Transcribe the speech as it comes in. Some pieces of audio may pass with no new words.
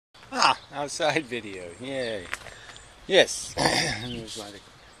Ah, outside video. Yay. Yes. There's one of the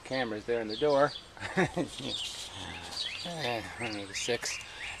cameras there in the door. Only the 6.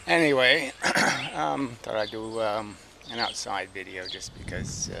 Anyway, thought I'd do an outside video just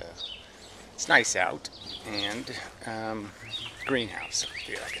because it's nice out and greenhouse.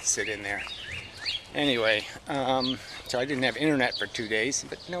 I could sit in there. Anyway, so I didn't have internet for 2 days,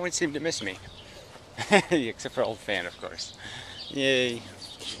 but no one seemed to miss me. Except for old fan, of course. Yay.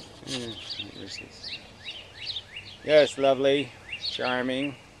 Yes, lovely,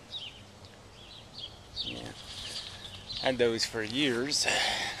 charming. Yeah, had those for years.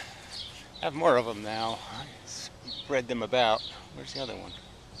 I have more of them now. I spread them about. Where's the other one?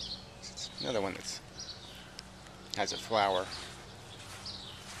 It's another one that has a flower.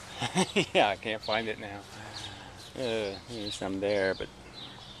 Yeah, I can't find it now. There's some there, but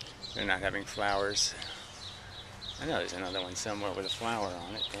they're not having flowers. I know there's another one somewhere with a flower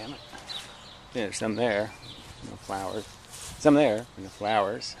on it, damn it. Yeah, there's some there, no flowers. Some there, no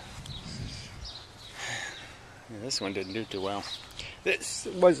flowers. Yeah, this one didn't do too well. This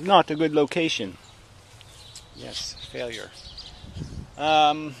was not a good location. Yes, failure.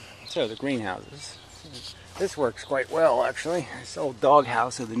 So the greenhouses. This works quite well, actually. This old dog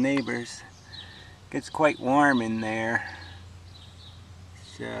house of the neighbors gets quite warm in there.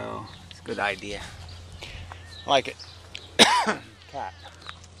 So, it's a good idea. I like it. Cat.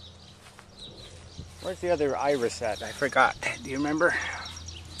 Where's the other iris at? I forgot. Do you remember?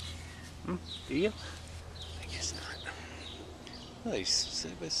 Do you? I guess not.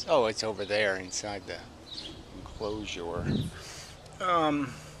 Oh, it's over there inside the enclosure. I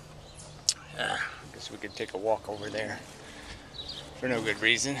guess we could take a walk over there for no good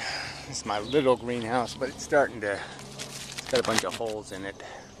reason. It's my little greenhouse, but it's got a bunch of holes in it.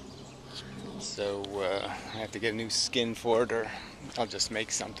 So I have to get a new skin for it, or I'll just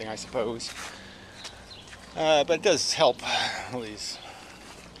make something, I suppose. But it does help, all these,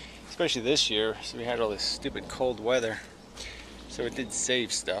 especially this year. So we had all this stupid cold weather, so it did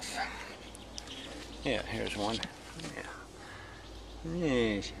save stuff. Yeah, here's one. Yeah,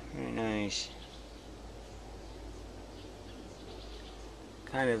 yes, very nice.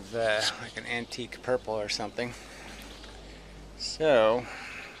 Kind of like an antique purple or something. So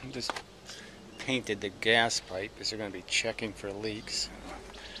I just painted the gas pipe because they're going to be checking for leaks.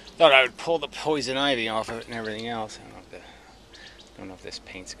 Thought I would pull the poison ivy off of it and everything else. I don't know if this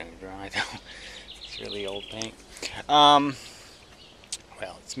paint's going to dry though. It's really old paint. Well,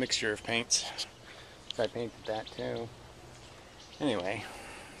 it's a mixture of paints. So I painted that too. Anyway,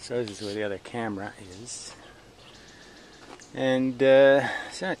 so this is where the other camera is. And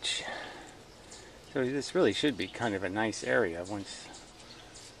such. So this really should be kind of a nice area once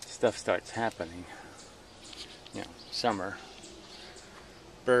stuff starts happening. You know, summer.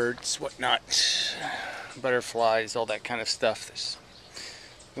 Birds, whatnot, butterflies, all that kind of stuff.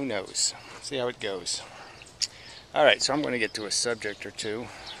 Who knows? See how it goes. Alright, so I'm going to get to a subject or two.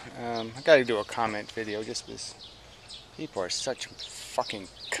 I got to do a comment video just because people are such fucking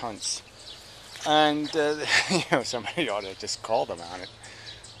cunts. And, you know, somebody ought to just call them on it.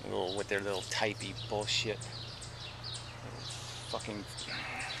 With their little typey bullshit. Fucking...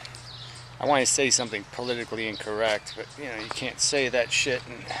 I want to say something politically incorrect, but you know, you can't say that shit.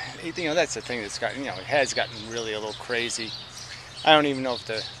 And you know, that's the thing that's gotten, you know, it has gotten really a little crazy. I don't even know if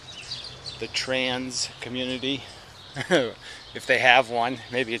the trans community, if they have one,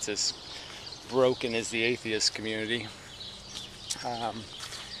 maybe it's as broken as the atheist community.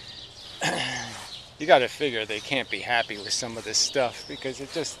 You got to figure they can't be happy with some of this stuff because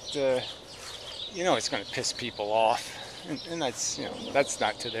it just, you know, it's going to piss people off. And that's, you know, that's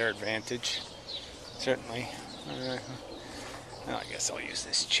not to their advantage, certainly. Well, I guess I'll use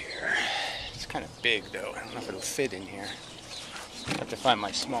this chair. It's kind of big, though. I don't know if it'll fit in here. I have to find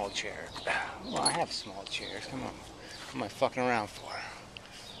my small chair. Well, I have small chairs. Come on. What am I fucking around for?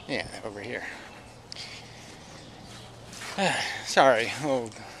 Yeah, over here. Sorry.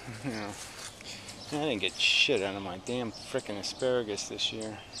 Oh, you know. I didn't get shit out of my damn frickin' asparagus this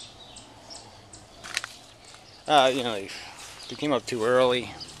year. You know, they came up too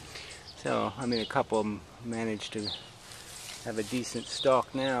early, so I mean a couple of them managed to have a decent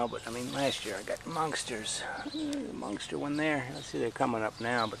stalk now, but I mean last year I got monsters. The monster one there. I see they're coming up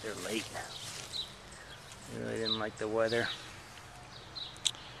now, but they're late. I really didn't like the weather,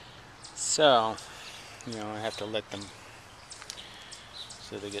 so you know I have to let them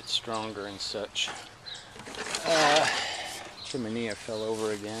so they get stronger and such. Chiminea fell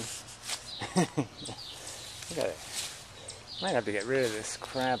over again. Might have to get rid of this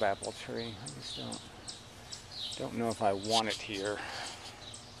crabapple tree. I just don't know if I want it here.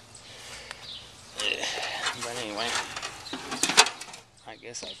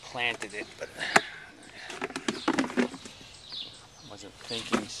 guess I planted it, but wasn't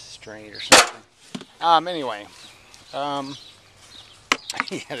thinking straight or something. Anyway, yeah,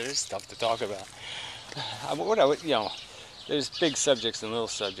 there's stuff to talk about. There's big subjects and little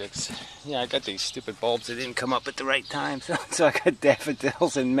subjects. Yeah, I got these stupid bulbs that didn't come up at the right time, so I got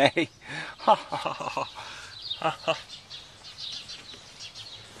daffodils in May. Yeah,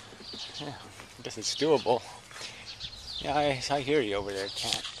 I guess it's doable. Yeah, I hear you over there,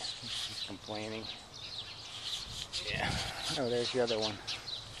 cat. He's complaining. Yeah. Oh, there's the other one.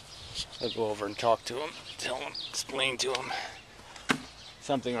 I'll go over and talk to him, tell him, explain to him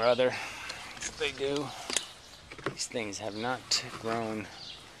something or other. That's what they do. These things have not grown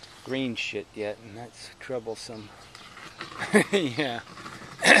green shit yet, and that's troublesome. Yeah.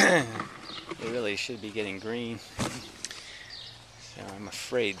 They really should be getting green. So I'm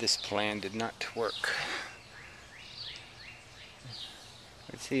afraid this plan did not work.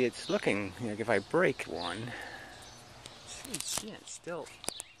 Let's see, it's looking like if I break one, it's still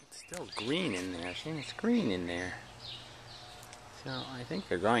green in there. See, it's green in there. So I think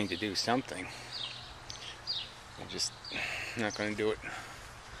they're going to do something. I'm just not going to do it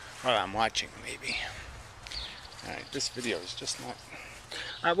while I'm watching, maybe. Alright, this video is just not...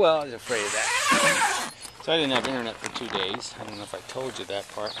 well, I was afraid of that. So I didn't have internet for 2 days. I don't know if I told you that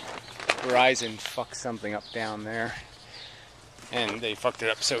part. Verizon fucked something up down there. And they fucked it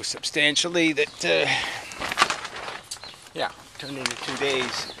up so substantially that, yeah, turned into 2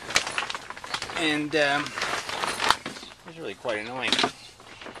 days. And it was really quite annoying.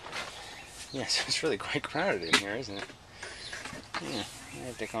 Yes, it's really quite crowded in here, isn't it? Yeah, I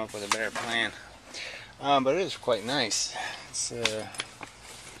have to come up with a better plan. But it is quite nice. It's,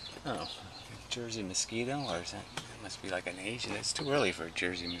 oh, Jersey mosquito, or is that, it must be like an Asian. It's too early for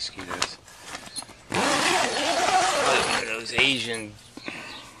Jersey mosquitoes. Like those Asian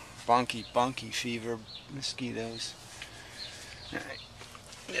bonky fever mosquitoes. Alright.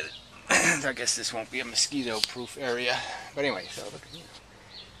 I guess this won't be a mosquito-proof area. But anyway, so look at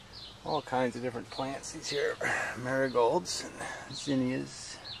all kinds of different plants. These here are marigolds and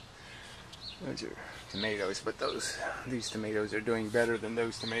zinnias. Those are tomatoes, but these tomatoes are doing better than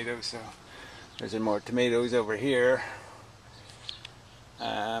those tomatoes. So there's more tomatoes over here.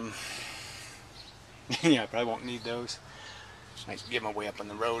 Yeah, I probably won't need those. I can give them away up on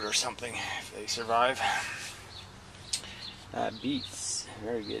the road or something if they survive. Beets,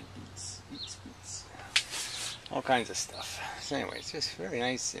 very good. Beets. All kinds of stuff. So anyway, it's just very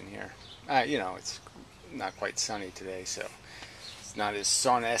nice in here. You know, it's not quite sunny today, so it's not as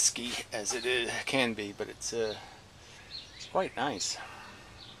sun-esque as it can be, but it's quite nice.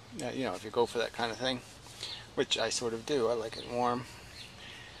 You know, if you go for that kind of thing, which I sort of do. I like it warm.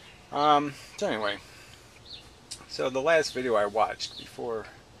 So anyway, so the last video I watched before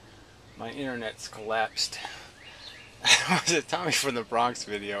my internet's collapsed was a Tommy from the Bronx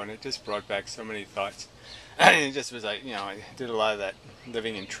video, and it just brought back so many thoughts. And it just was like, you know, I did a lot of that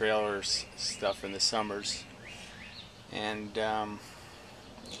living in trailers stuff in the summers, and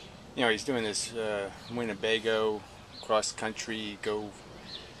you know, he's doing this Winnebago cross country, go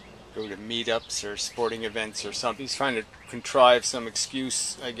to meetups or sporting events or something. He's trying to contrive some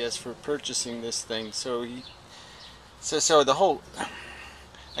excuse, I guess, for purchasing this thing. So the whole,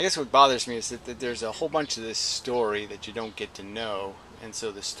 I guess what bothers me is that there's a whole bunch of this story that you don't get to know, and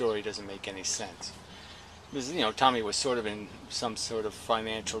so the story doesn't make any sense. Because, you know, Tommy was sort of in some sort of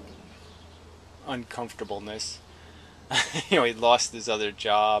financial uncomfortableness. You know, he lost his other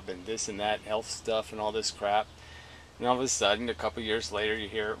job and this and that, health stuff and all this crap. And all of a sudden, a couple years later, you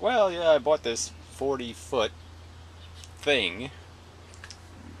hear, well, yeah, I bought this 40-foot thing,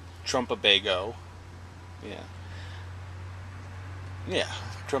 Trumpabago. Yeah,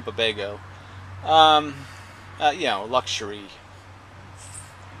 Trumpabago. You know, luxury.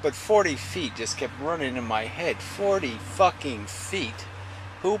 But 40 feet just kept running in my head. 40 fucking feet.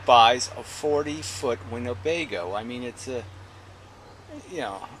 Who buys a 40-foot Winnebago? I mean, it's a, you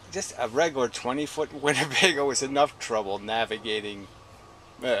know, just a regular 20-foot Winnebago is enough trouble navigating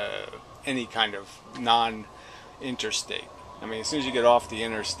any kind of non-interstate. I mean, as soon as you get off the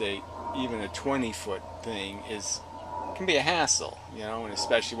interstate, even a 20-foot thing can be a hassle, you know, and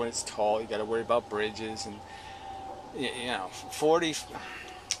especially when it's tall, you got to worry about bridges, and you know, 40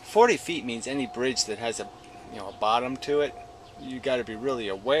 feet means any bridge that has a bottom to it, you got to be really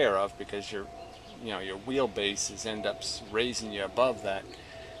aware of, because your wheelbases end up raising you above that.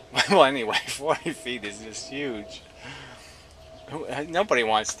 Well, anyway, 40 feet is just huge. Nobody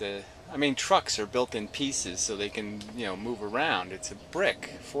wants to. I mean, trucks are built in pieces so they can, you know, move around. It's a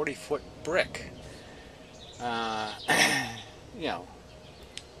brick, 40-foot brick. You know,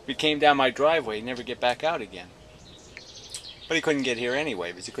 he came down my driveway, he'd never get back out again. But he couldn't get here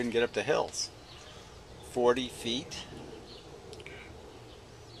anyway, because he couldn't get up the hills. 40 feet?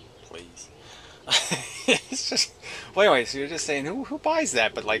 Please. It's just... Well, anyway, so you're just saying, who buys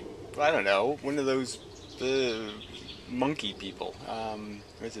that? But, like, I don't know, one of those monkey people.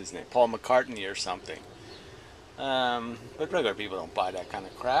 What's his name? Paul McCartney or something. But regular people don't buy that kind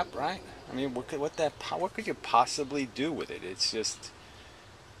of crap, right? I mean, what could you possibly do with it? It's just...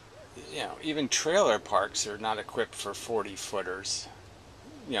 You know, even trailer parks are not equipped for 40-footers.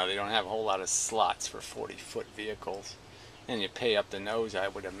 You know, they don't have a whole lot of slots for 40-foot vehicles. And you pay up the nose, I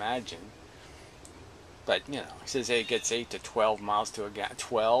would imagine. But, you know, it says it gets 8 to 12 miles to a gallon.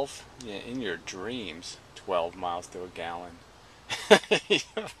 12? Yeah, in your dreams, 12 miles to a gallon.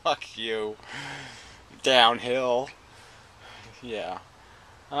 Fuck you. Downhill. Yeah.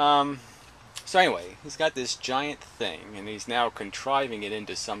 So anyway, he's got this giant thing, and he's now contriving it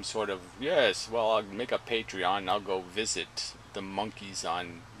into some sort of, yes, well, I'll make a Patreon, and I'll go visit the monkeys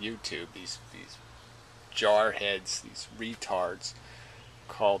on YouTube, these jarheads, these retards,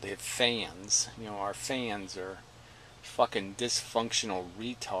 called fans. You know, our fans are fucking dysfunctional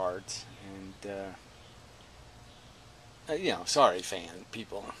retards, and, you know, sorry fan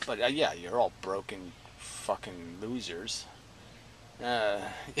people, but yeah, you're all broken fucking losers.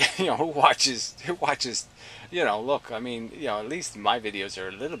 You know, who watches, you know, look, I mean, you know, at least my videos are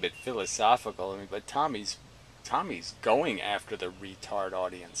a little bit philosophical, I mean, but Tommy's going after the retard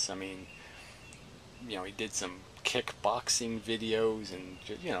audience. I mean, you know, he did some kickboxing videos, and,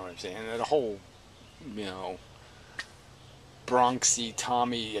 you know what I'm saying, and the whole, you know, Bronxy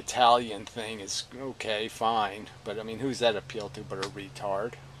Tommy Italian thing is okay, fine, but I mean, who's that appeal to but a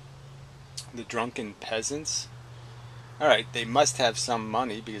retard? The drunken peasants? Alright, they must have some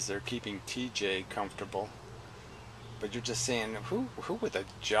money because they're keeping TJ comfortable. But you're just saying, who with a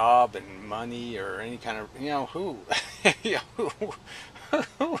job and money or any kind of, you know, who?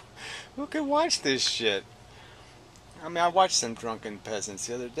 Who can watch this shit? I mean, I watched some drunken peasants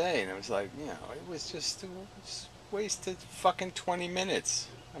the other day, and it was like, you know, it was just wasted fucking 20 minutes.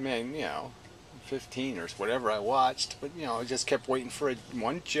 I mean, you know, 15 or whatever I watched, but, you know, I just kept waiting for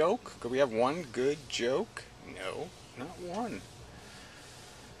one joke. Could we have one good joke? No. Not one.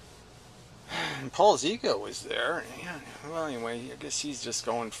 And Paul's ego was there. Yeah, well, anyway, I guess he's just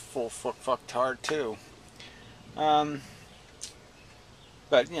going full fucktard too. But,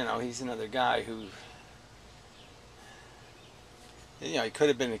 you know, he's another guy who, you know, he could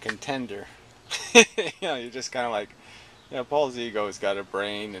have been a contender. You know, you're just kind of like, you know, Paul's ego's got a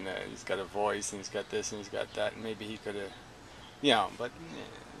brain, and he's got a voice, and he's got this, and he's got that, and maybe he could have, you know, but...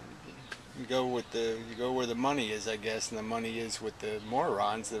 You go where the money is, I guess, and the money is with the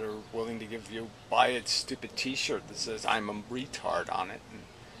morons that are willing to buy a stupid T-shirt that says "I'm a retard" on it. And,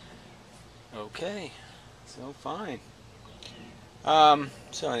 okay, so fine.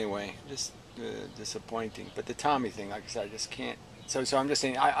 So anyway, just disappointing. But the Tommy thing, like I said, I just can't. So I'm just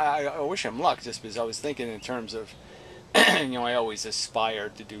saying, I wish him luck, just because I was thinking in terms of, you know, I always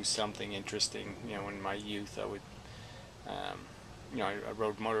aspired to do something interesting. You know, in my youth, I would. You know, I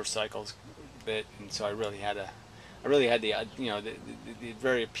rode motorcycles a bit, and so I really had the, you know, it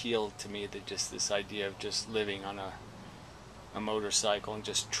very appealed to me that just this idea of just living on a motorcycle and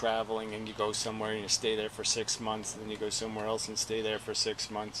just traveling, and you go somewhere and you stay there for 6 months, and then you go somewhere else and stay there for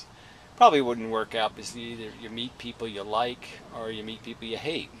 6 months. Probably wouldn't work out, because either you meet people you like or you meet people you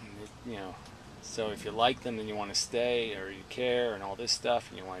hate, you know. So if you like them, then you want to stay, or you care, and all this stuff,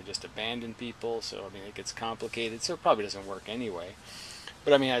 and you want to just abandon people. So, I mean, it gets complicated, so it probably doesn't work anyway.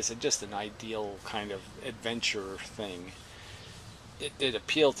 But, I mean, I said, just an ideal kind of adventure thing. It did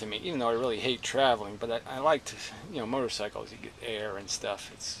appeal to me, even though I really hate traveling, but I liked, you know, motorcycles. You get air and stuff.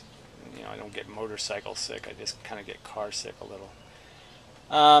 It's, you know, I don't get motorcycle sick. I just kind of get car sick a little.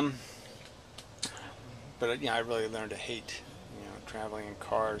 But, you know, I really learned to hate, you know, traveling in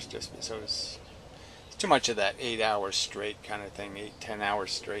cars, just so it's too much of that 8 hours straight kind of thing, 8-10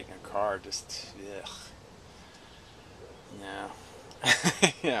 hours straight in a car, just, ugh. No.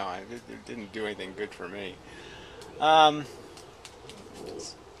 You know, it didn't do anything good for me.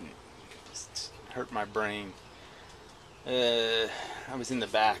 Just hurt my brain. I was in the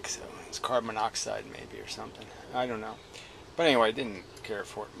back, so it's carbon monoxide maybe or something. I don't know. But anyway, I didn't care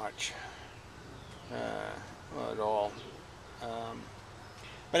for it much. Well, at all.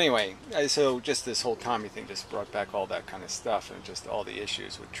 But anyway, so just this whole Tommy thing just brought back all that kind of stuff, and just all the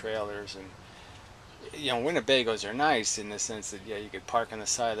issues with trailers. And, you know, Winnebagos are nice in the sense that, yeah, you could park on the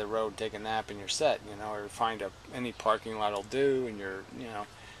side of the road, take a nap, and you're set, you know, or find any parking lot will do, and you're, you know.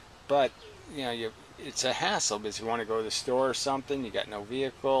 but you know, it's a hassle because you want to go to the store or something, you got no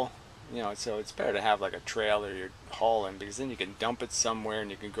vehicle, you know, so it's better to have like a trailer you're hauling, because then you can dump it somewhere and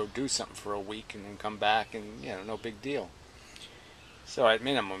you can go do something for a week and then come back and, you know, no big deal. So at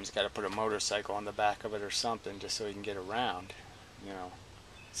minimum, he's got to put a motorcycle on the back of it or something just so he can get around, you know.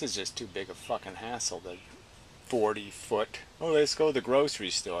 This is just too big a fucking hassle to 40-foot. Oh, let's go to the grocery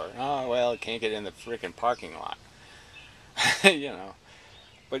store. Oh, well, it can't get in the freaking parking lot. You know.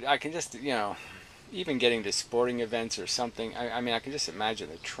 But I can just, you know, even getting to sporting events or something, I mean, I can just imagine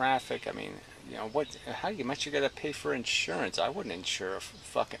the traffic. I mean, you know, how much you got to pay for insurance? I wouldn't insure a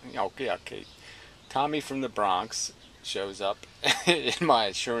fucking, okay. Tommy from the Bronx shows up in my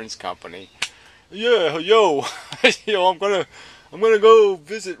insurance company. Yeah, yo, I'm gonna go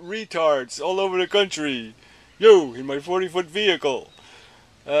visit retards all over the country. Yo, in my 40-foot vehicle.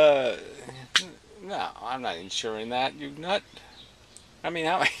 No, I'm not insuring that. You nut. I mean,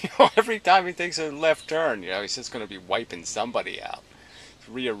 how, you know, every time he takes a left turn, you know, he's just going to be wiping somebody out.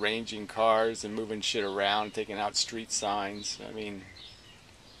 Rearranging cars and moving shit around, taking out street signs. I mean,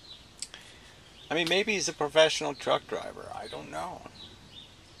 maybe he's a professional truck driver. I don't know.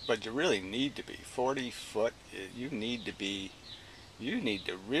 But you really need to be 40 foot. You need to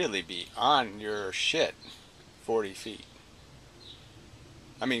really be on your shit 40 feet.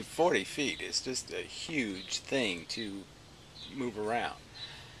 I mean, 40 feet is just a huge thing to move around.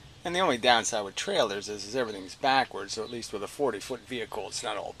 And the only downside with trailers is everything's backwards, so at least with a 40-foot vehicle it's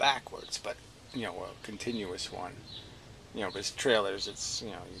not all backwards, but, you know, a continuous one. You know, with trailers, it's,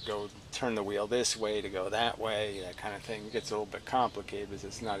 you know, you go turn the wheel this way to go that way, that kind of thing. It gets a little bit complicated because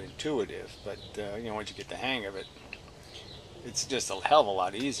it's not intuitive, but, you know, once you get the hang of it, it's just a hell of a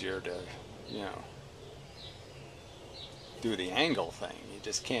lot easier to, you know, do the angle thing. You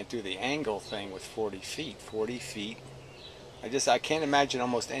just can't do the angle thing with 40 feet. 40 feet. I can't imagine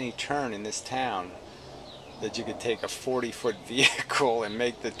almost any turn in this town that you could take a 40-foot vehicle and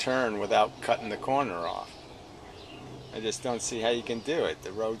make the turn without cutting the corner off. I just don't see how you can do it.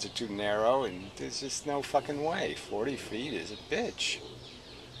 The roads are too narrow and there's just no fucking way. 40 feet is a bitch.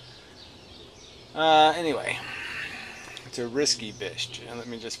 Anyway, it's a risky bitch. Let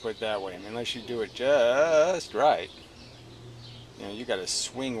me just put it that way. I mean, unless you do it just right. You know, you got to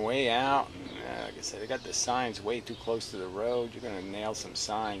swing way out. And, like I said, they got the signs way too close to the road. You're going to nail some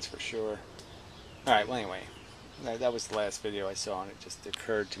signs for sure. Alright, well anyway, that was the last video I saw, and it just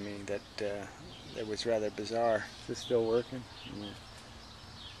occurred to me that it was rather bizarre. Is this still working? Yeah.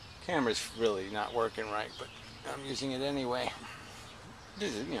 Camera's really not working right, but I'm using it anyway.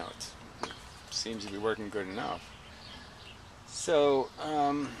 This is, you know, it seems to be working good enough. So,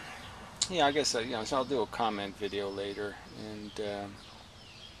 yeah, I guess, you know, so I'll do a comment video later, and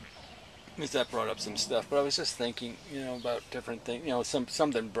because that brought up some stuff, but I was just thinking, you know, about different things. You know,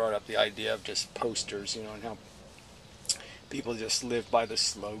 something brought up the idea of just posters, you know, and how people just live by the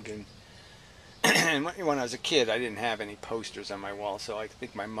slogan. And when I was a kid, I didn't have any posters on my wall, so I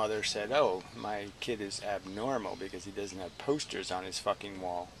think my mother said, oh, my kid is abnormal because he doesn't have posters on his fucking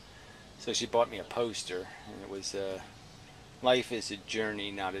wall. So she bought me a poster, and it was, life is a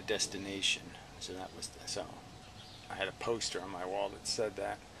journey, not a destination. So so I had a poster on my wall that said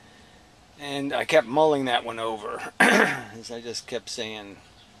that. And I kept mulling that one over, as I just kept saying,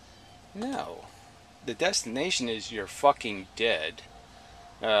 no, the destination is you're fucking dead.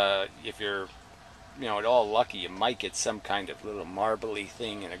 If you're, you know, at all lucky, you might get some kind of little marbly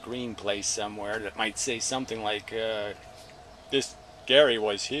thing in a green place somewhere that might say something like, this Gary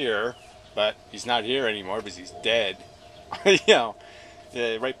was here, but he's not here anymore because he's dead. You know,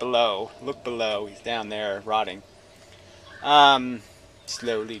 right below, look below, he's down there rotting.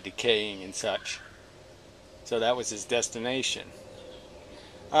 Slowly decaying and such. So that was his destination.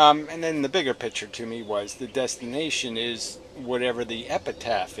 And then the bigger picture to me was the destination is whatever the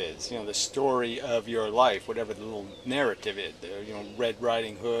epitaph is, you know, the story of your life, whatever the little narrative is, you know, Red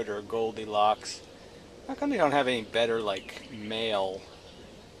Riding Hood or Goldilocks. How come they don't have any better, like, male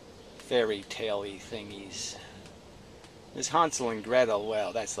fairy tale-y thingies? There's Hansel and Gretel.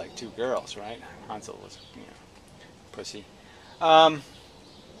 Well, that's like two girls, right? Hansel was, you know, pussy.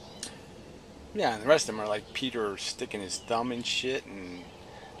 Yeah, and the rest of them are like Peter sticking his thumb in shit, and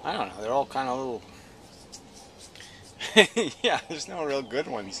I don't know, they're all kind of little... Yeah, there's no real good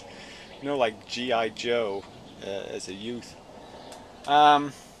ones. No, like G.I. Joe as a youth.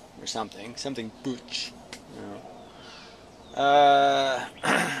 Or something butch, you know.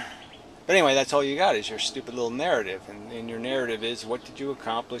 But anyway, that's all you got is your stupid little narrative, and your narrative is, what did you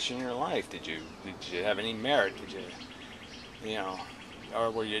accomplish in your life? Did you have any merit? Did you know,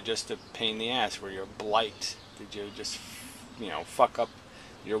 or were you just a pain in the ass? Were you a blight? Did you just, you know, fuck up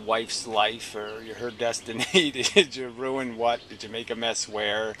your wife's life or her destiny? Did you ruin what? Did you make a mess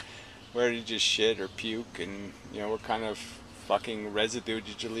where? Where did you shit or puke? And, you know, what kind of fucking residue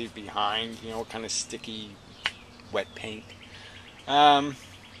did you leave behind? You know, what kind of sticky, wet paint? But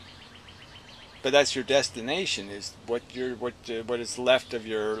that's your destination, is what is left of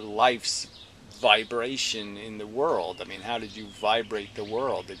your life's vibration in the world. I mean, how did you vibrate the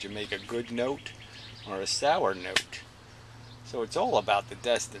world? Did you make a good note or a sour note? So it's all about the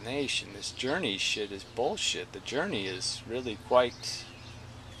destination. This journey shit is bullshit. The journey is really quite...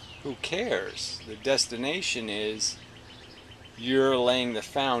 who cares? The destination is you're laying the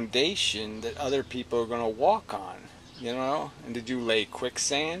foundation that other people are going to walk on, you know? And did you lay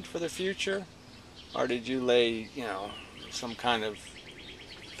quicksand for the future? Or did you lay, you know, some kind of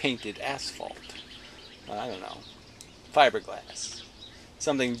painted asphalt? I don't know. Fiberglass.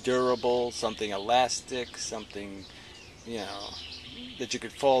 Something durable, something elastic, something, you know, that you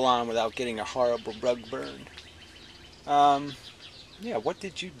could fall on without getting a horrible rug burn. Yeah, what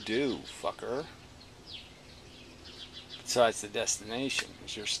did you do, fucker? Besides the destination,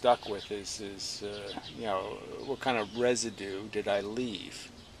 what you're stuck with is you know, what kind of residue did I leave?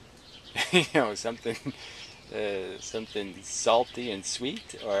 You know, something salty and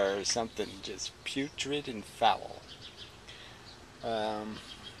sweet, or something just putrid and foul?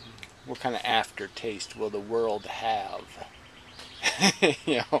 What kind of aftertaste will the world have?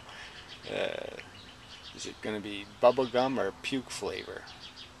 You know, is it going to be bubblegum or puke flavor?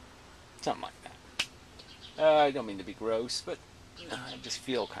 Something like that. I don't mean to be gross, but I just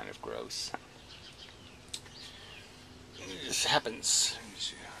feel kind of gross. It just happens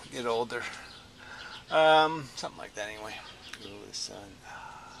as you get older. Something like that anyway. Ooh, the sun.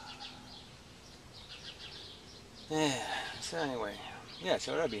 Yeah, so anyway. Yeah,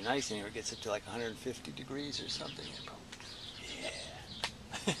 so that'd be nice anyway. It gets up to like 150 degrees or something.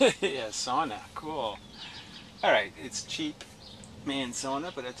 Yeah. Yeah, sauna. Cool. Alright, it's cheap man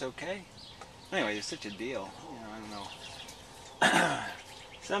sauna, but that's okay. Anyway, it's such a deal. You know, I don't know.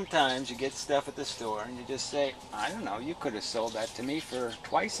 Sometimes you get stuff at the store and you just say, I don't know, you could have sold that to me for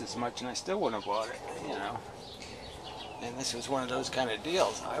twice as much and I still wouldn't have bought it, you know. And this was one of those kind of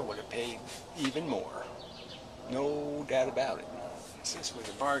deals. I would have paid even more. No doubt about it. This was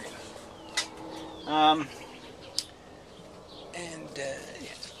a bargain. Yeah,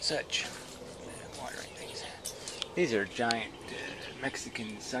 such. Watering things. These are giant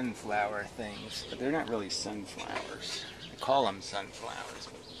Mexican sunflower things, but they're not really sunflowers. I call them sunflowers,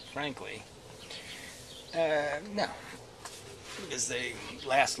 but frankly, no. Because they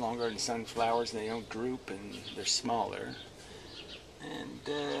last longer than sunflowers, and they don't droop, and they're smaller. And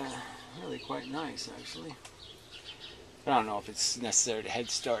really quite nice, actually. I don't know if it's necessary to head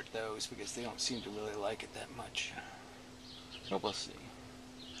start those, because they don't seem to really like it that much. But we'll see.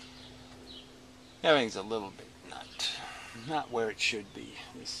 Everything's a little bit not where it should be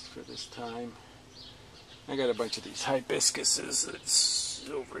for this time. I got a bunch of these hibiscuses that's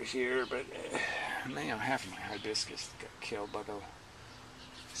over here, but you know, half of my hibiscus got killed by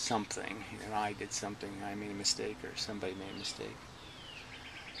something. You know, I did something, I made a mistake, or somebody made a mistake.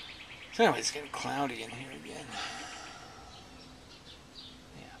 So anyway, it's getting cloudy in here again.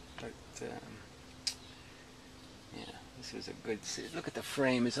 Yeah, but yeah, this is a good. Look at the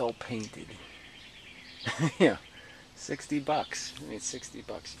frame; it's all painted. Yeah. $60. I mean, it's $60. You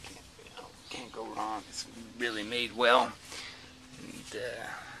can't go wrong. It's really made well, and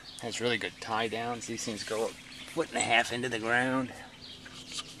has really good tie downs. These things go a foot and a half into the ground.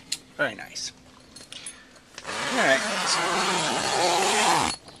 Very nice. All right.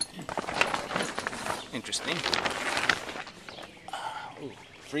 Interesting. Ooh,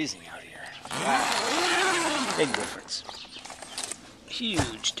 freezing out here. Wow. Big difference.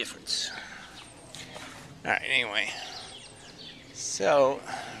 Huge difference. All right. Anyway. So,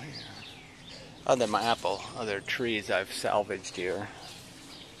 other than my apple, other trees I've salvaged here.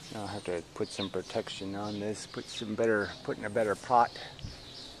 I'll have to put some protection on this, put in a better pot.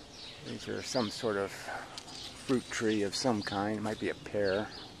 These are some sort of fruit tree of some kind. It might be a pear,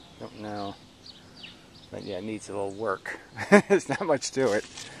 don't know. But yeah, it needs a little work. There's not much to it.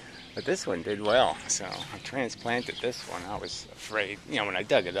 But this one did well, so I transplanted this one. I was afraid, you know, when I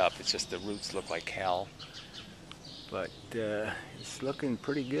dug it up, it's just the roots look like hell. But it's looking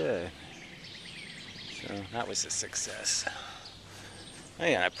pretty good. So that was a success. Oh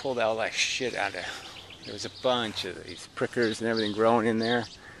yeah, I pulled all that shit out of, there was a bunch of these prickers and everything growing in there.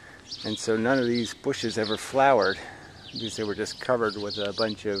 And so none of these bushes ever flowered, because they were just covered with a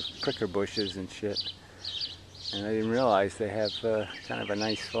bunch of pricker bushes and shit. And I didn't realize they have kind of a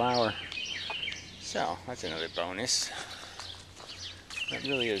nice flower. So that's another bonus. It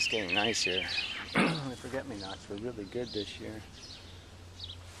really is getting nice here. The forget-me-nots were really good this year.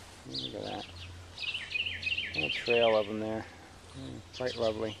 Look at that. A little trail of them there. Quite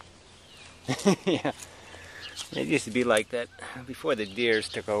lovely. Yeah. It used to be like that before the deers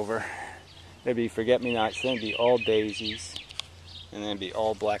took over. There'd be forget-me-nots, then it'd be all daisies, and then it'd be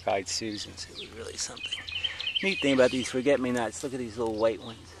all black-eyed Susans. It was really something. Neat thing about these forget-me-nots, look at these little white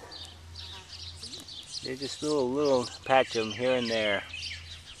ones. They're just little patch of them here and there.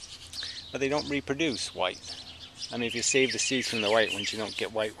 But they don't reproduce white. I mean, if you save the seeds from the white ones, you don't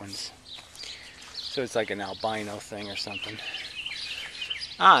get white ones. So it's like an albino thing or something.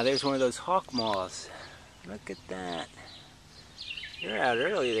 Ah, there's one of those hawk moths. Look at that. You're out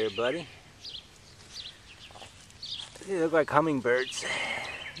early there, buddy. They look like hummingbirds.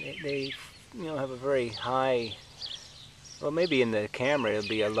 They have a very high, well, maybe in the camera it'll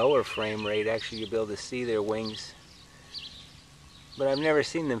be a lower frame rate. Actually, you'll be able to see their wings. But I've never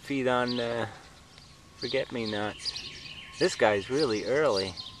seen them feed on forget-me-nots. This guy's really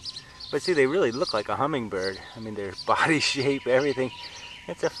early. But see, they really look like a hummingbird. I mean, their body shape, everything.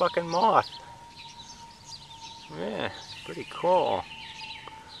 It's a fucking moth. Yeah, pretty cool.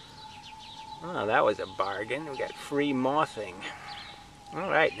 Oh, that was a bargain. We got free mothing. All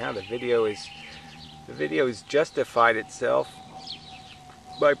right, now the video is justified itself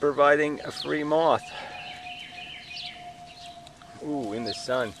by providing a free moth. Ooh, in the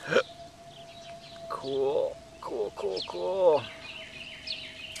sun. Cool, cool, cool, cool.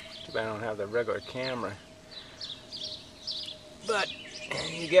 Too bad I don't have the regular camera. But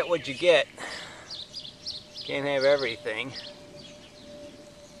you get what you get. Can't have everything.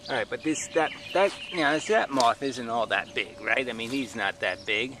 All right, but that moth isn't all that big, right? I mean, he's not that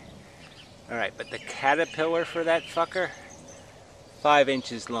big. All right, but the caterpillar for that fucker, 5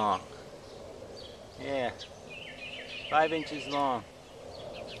 inches long. Yeah, 5 inches long.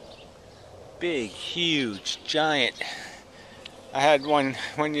 Big, huge, giant. I had one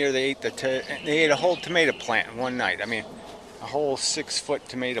year. They ate a whole tomato plant one night. I mean, a whole 6-foot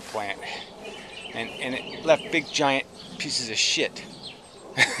tomato plant, and it left big, giant pieces of shit.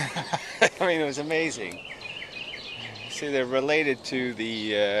 I mean, it was amazing. See, they're related to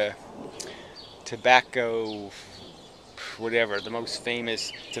the tobacco, whatever, the most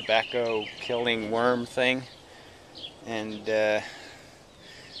famous tobacco killing worm thing. And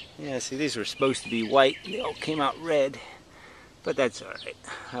yeah, see, these were supposed to be white. They all came out red, but that's all right.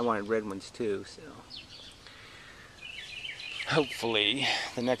 I wanted red ones too, so hopefully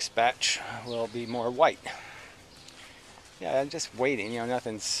the next batch will be more white. Yeah, I'm just waiting,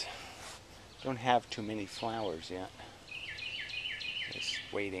 don't have too many flowers yet. Just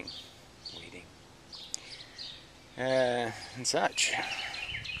waiting. And such.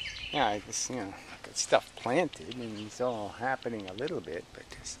 Yeah, I just, got stuff planted and it's all happening a little bit, but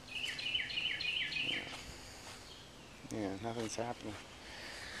just, yeah, nothing's happening.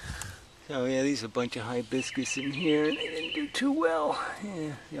 So yeah, these are a bunch of hibiscus in here and they didn't do too well.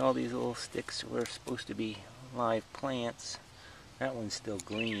 Yeah, all these little sticks were supposed to be live plants. That one's still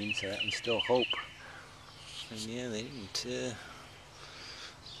green, so that one's still hope. And yeah, they didn't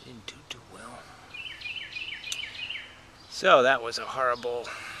do too well. So that was a horrible,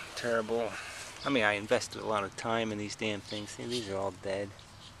 terrible. I mean, I invested a lot of time in these damn things. See, these are all dead.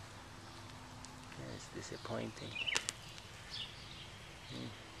 It's disappointing.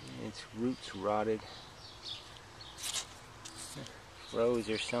 Its roots rotted. Froze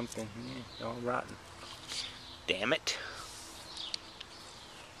or something. Yeah, all rotten. Damn it.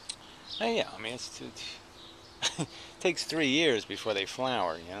 And yeah, I mean, it takes 3 years before they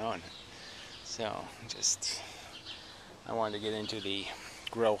flower, and so I wanted to get into the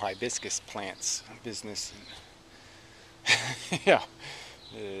grow hibiscus plants business. And yeah.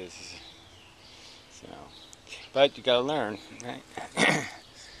 So, but you gotta learn, right?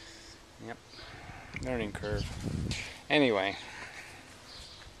 Yep. Learning curve. Anyway.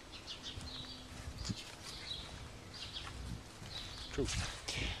 True.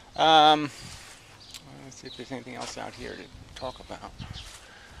 Let's see if there's anything else out here to talk about.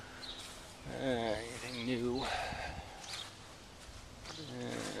 Anything new? I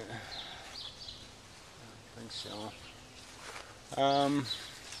think so. Yeah.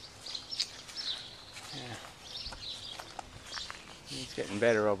 It's getting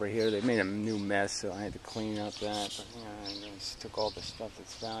better over here. They made a new mess, so I had to clean up that. But yeah, I just took all the stuff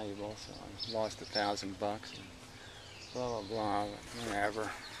that's valuable, so I lost $1,000 and blah blah blah. Whatever.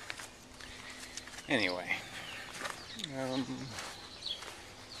 Anyway, yeah,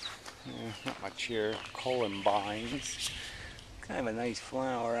 not much here. Columbines. Kind of a nice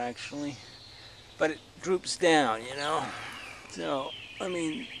flower, actually, but it droops down, So I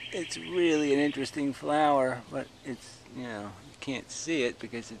mean, it's really an interesting flower, but it's, you know, you can't see it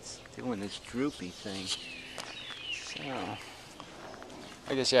because it's doing this droopy thing. So,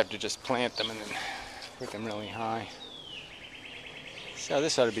 I guess you have to just plant them and then put them really high. So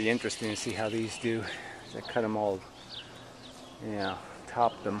this ought to be interesting to see how these do. I cut them all, you know,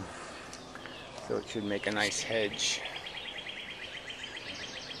 top them, so it should make a nice hedge,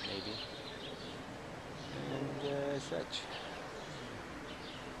 maybe, and such.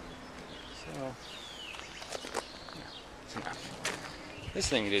 So, yeah, it's enough. This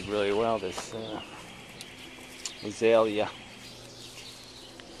thing did really well, this azalea.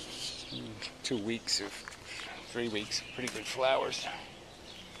 2 weeks or 3 weeks, pretty good flowers.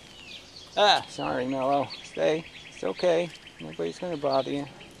 Ah, sorry, Mellow. Stay. It's okay. Nobody's gonna bother you.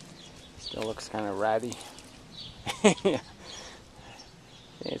 Still looks kind of ratty.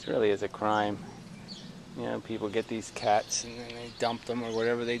 It really is a crime. You know, people get these cats and then they dump them or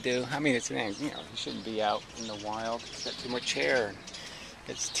whatever they do. I mean, it's an, you know, he shouldn't be out in the wild. He's got too much hair. And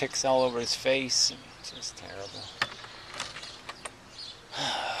it's ticks all over his face. It's just terrible.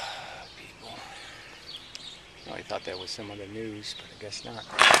 People. Oh, I thought that was some other news, but I guess not.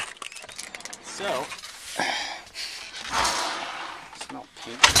 So, smell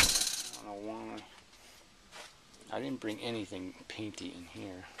pink. I don't know why. I didn't bring anything painty in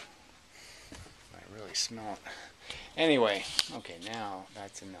here. I really smell it. Anyway, okay, now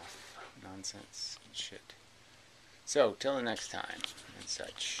that's enough nonsense and shit. So, till the next time, and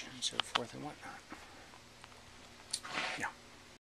such, and so forth and whatnot. Yeah.